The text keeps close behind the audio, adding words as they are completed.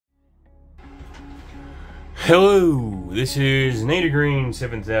Hello, this is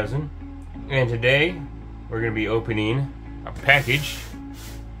NatorGreen7000, and today we're going to be opening a package,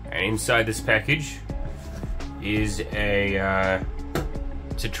 and inside this package is it's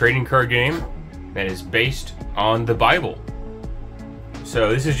a trading card game that is based on the Bible.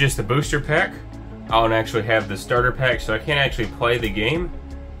 So this is just the booster pack. I don't actually have the starter pack, so I can't actually play the game,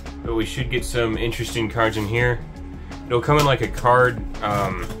 but we should get some interesting cards in here. It'll come in like a card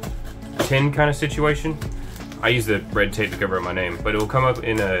tin kind of situation. I use the red tape to cover up my name, but it will come up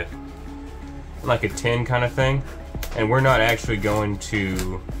in like a tin kind of thing, and we're not actually going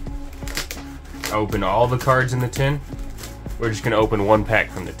to open all the cards in the tin. We're just going to open one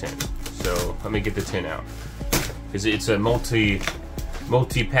pack from the tin. So let me get the tin out, because it's a multi-pack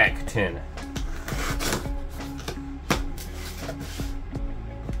tin.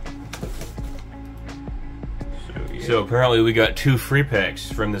 So apparently we got 2 free packs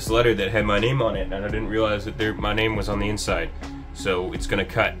from this letter that had my name on it, and I didn't realize that my name was on the inside. So it's gonna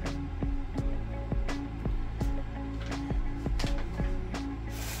cut.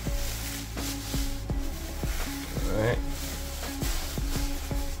 Alright.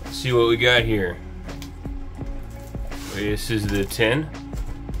 Let's see what we got here. This is the tin.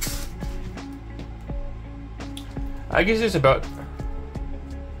 I guess it's about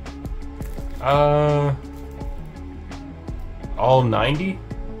all 90?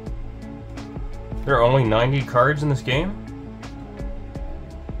 There are only 90 cards in this game?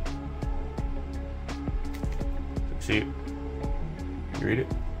 See it? You read it?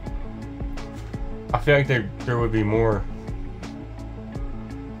 I feel like there would be more.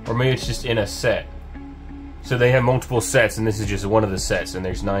 Or maybe it's just in a set. So they have multiple sets and this is just one of the sets, and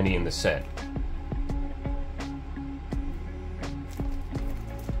there's 90 in the set.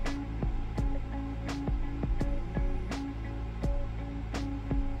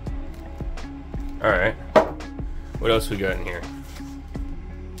 Alright, what else we got in here?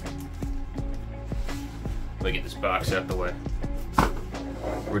 Let me get this box out the way.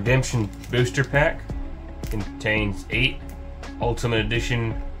 Redemption Booster Pack contains 8 Ultimate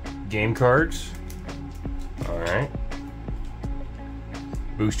Edition game cards. Alright.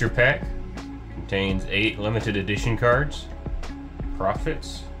 Booster Pack contains 8 Limited Edition cards.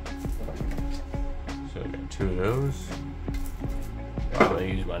 Profits. So I got 2 of those. I'm gonna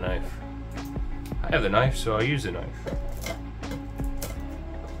use my knife. I have the knife, so I'll use the knife.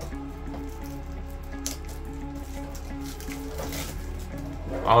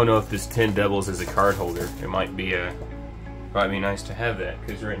 I don't know if this tin doubles as a card holder. It might be nice to have that,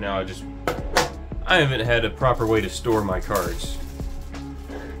 because right now I haven't had a proper way to store my cards.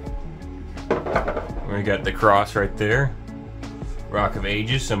 We got the cross right there. Rock of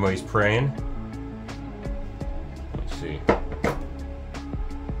Ages, somebody's praying. Let's see.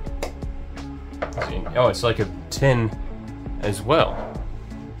 Oh, it's like a tin as well.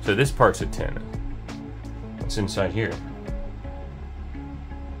 So this part's a tin. What's inside here?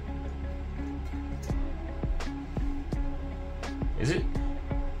 Is it?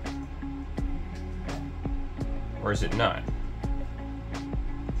 Or is it not?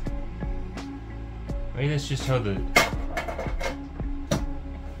 Maybe that's just how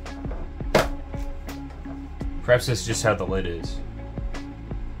perhaps that's just how the lid is.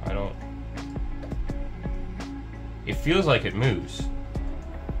 I don't... It feels like it moves,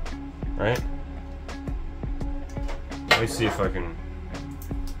 right? Let me see if I can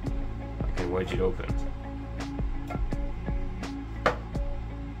wedge it open.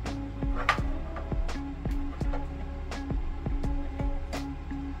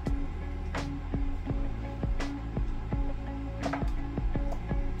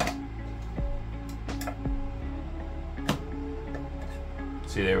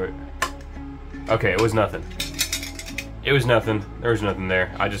 See, they were... Okay, it was nothing. It was nothing. There was nothing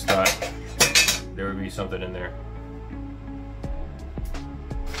there. I just thought there would be something in there.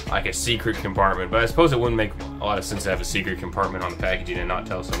 Like a secret compartment. But I suppose it wouldn't make a lot of sense to have a secret compartment on the packaging and not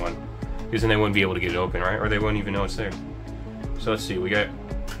tell someone. Because then they wouldn't be able to get it open, right? Or they wouldn't even know it's there. So let's see. We got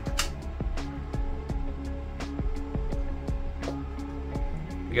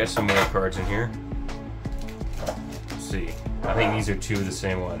some more cards in here. Let's see. I think these are 2 of the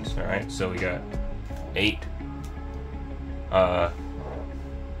same ones. Alright, so we got 8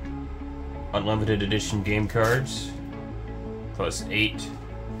 Unlimited Edition game cards plus 8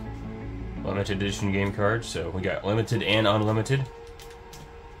 Limited Edition game cards. So we got limited and unlimited.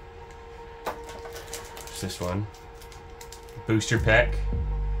 What's this one? Booster pack,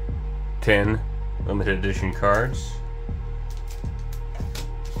 10 Limited Edition cards.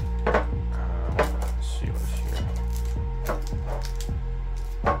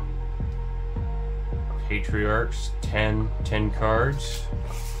 Patriarchs, 10 cards.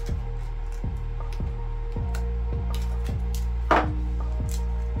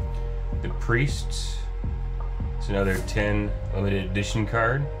 The Priests, it's another 10 limited edition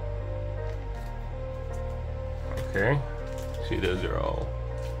card. Okay, see, those are all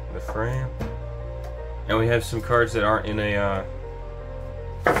in the frame. And we have some cards that aren't in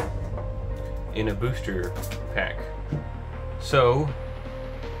a booster pack. So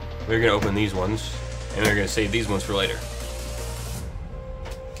we're gonna open these ones, and we're gonna save these ones for later.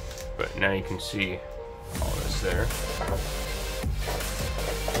 But now you can see all this there.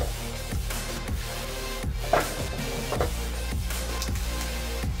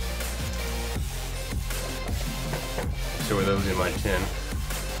 So with those in my tin,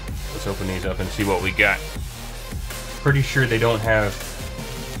 let's open these up and see what we got. Pretty sure they don't have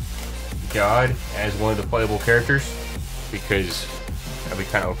God as one of the playable characters, because that'd be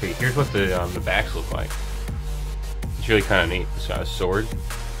kind of okay. Here's what the backs look like. It's really kind of neat. It's got a sword.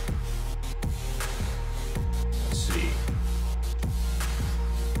 Let's see.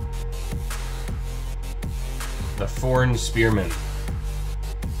 The Foreign Spearman.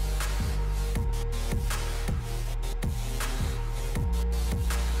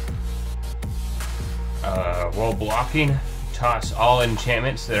 While blocking, toss all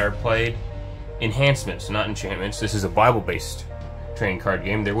enchantments that are played. Enhancements, not enchantments. This is a Bible-based trading card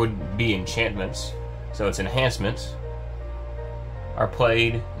game. There would be enchantments, so it's enhancements. Are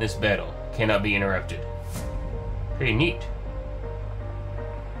played in this battle. Cannot be interrupted. Pretty neat.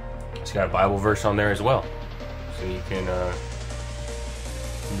 It's got a Bible verse on there as well, so you can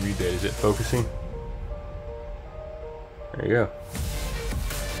read that. Is it focusing? There you go.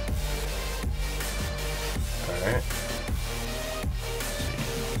 Alright.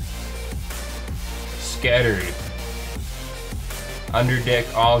 Scattered.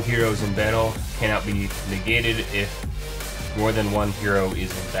 Underdeck all heroes in battle. Cannot be negated if more than one hero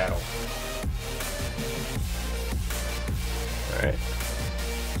is in battle. Alright.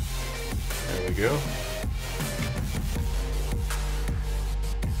 There we go.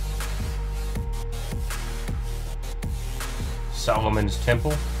 Solomon's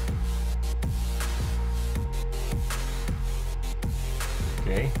Temple.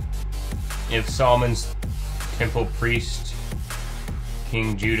 Okay. If Solomon's Temple priest,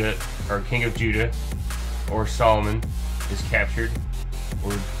 King of Judah, or Solomon is captured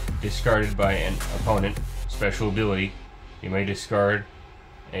or discarded by an opponent, special ability, you may discard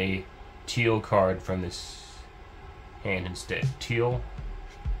a teal card from this hand instead. Teal.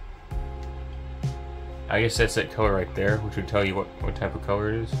 I guess that's that color right there, which would tell you what type of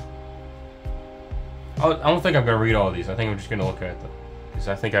color it is. I don't think I'm going to read all of these. I think I'm just going to look at them, because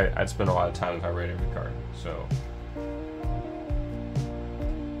I think I'd spend a lot of time if I read every card. So,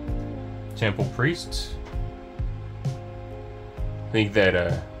 Temple Priests. I think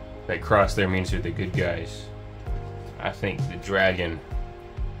that that cross there means they're the good guys. I think the dragon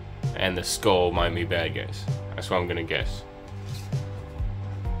and the skull might be bad guys. That's what I'm going to guess.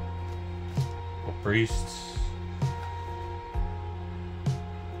 Priests.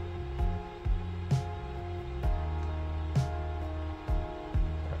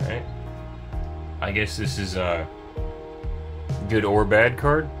 Alright. I guess this is a good or bad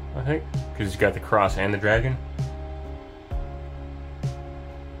card, I think, because it's got the cross and the dragon.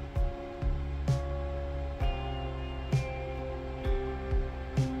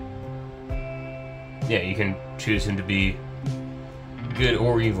 Yeah, you can choose him to be good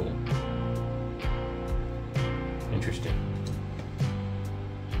or evil. Interesting.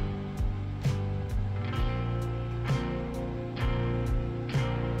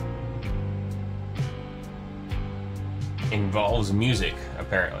 Involves music,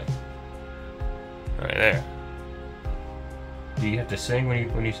 apparently. Right there. Do you have to sing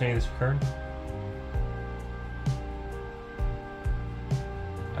when you sing this card?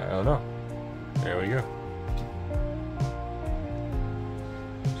 I don't know. There we go.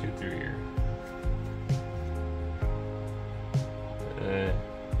 Two through here.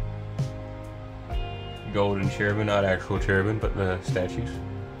 Golden cherubim, not actual cherubim, but the statues.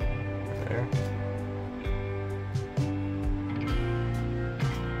 Right there.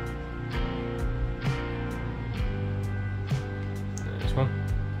 This one.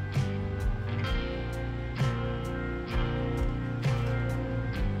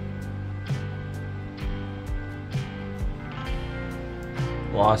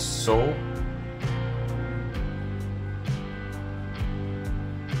 Lost Soul.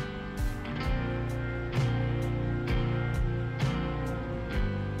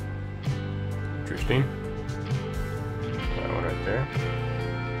 Interesting. That one right there.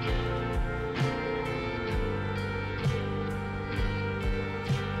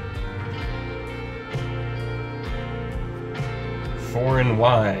 Foreign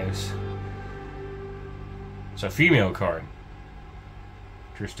Wives. It's a female card.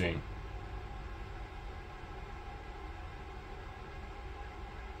 Interesting.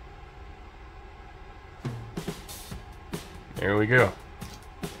 There we go.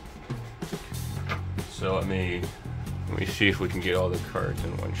 So let me see if we can get all the cards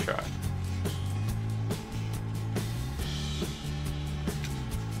in one shot.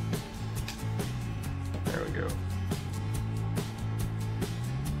 There we go.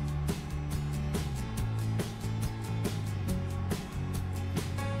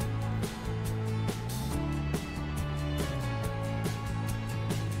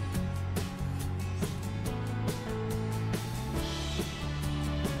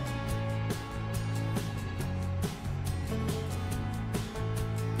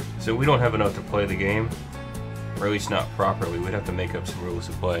 So we don't have enough to play the game, or at least not properly. We'd have to make up some rules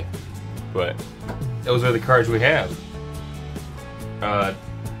to play. But those are the cards we have.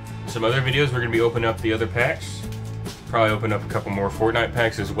 Some other videos, we're going to be opening up the other packs. Probably open up a couple more Fortnite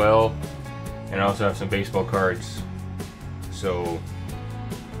packs as well. And I also have some baseball cards. So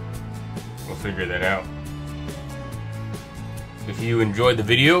we'll figure that out. If you enjoyed the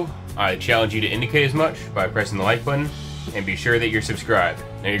video, I challenge you to indicate as much by pressing the like button. And be sure that you're subscribed.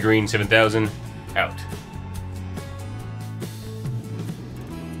 NatorGreen7000 out.